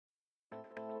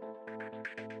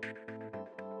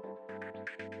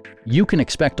You can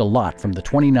expect a lot from the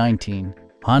 2019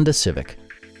 Honda Civic.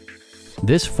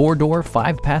 This four-door,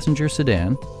 five-passenger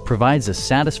sedan provides a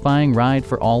satisfying ride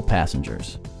for all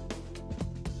passengers.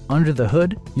 Under the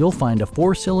hood, you'll find a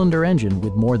four-cylinder engine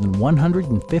with more than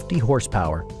 150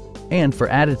 horsepower. And for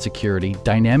added security,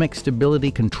 dynamic stability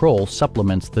control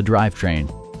supplements the drivetrain.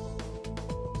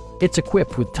 It's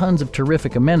equipped with tons of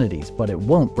terrific amenities, but it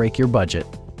won't break your budget,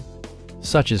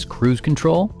 such as cruise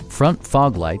control, front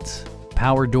fog lights,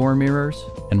 power door mirrors,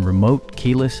 and remote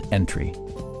keyless entry.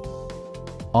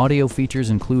 Audio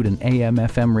features include an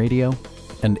AM/FM radio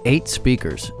and 8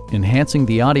 speakers, enhancing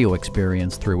the audio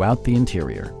experience throughout the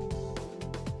interior.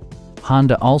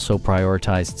 Honda also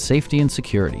prioritized safety and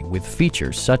security with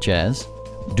features such as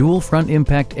dual front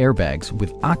impact airbags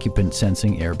with occupant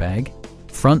sensing airbag,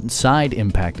 front and side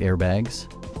impact airbags,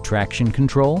 traction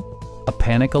control, a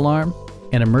panic alarm,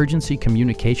 an emergency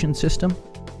communication system,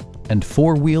 and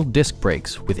four-wheel disc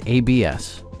brakes with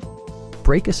ABS.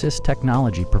 Brake Assist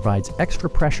technology provides extra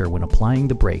pressure when applying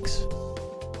the brakes.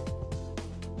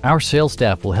 Our sales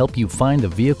staff will help you find the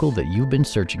vehicle that you've been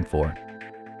searching for.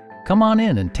 Come on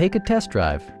in and take a test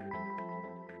drive.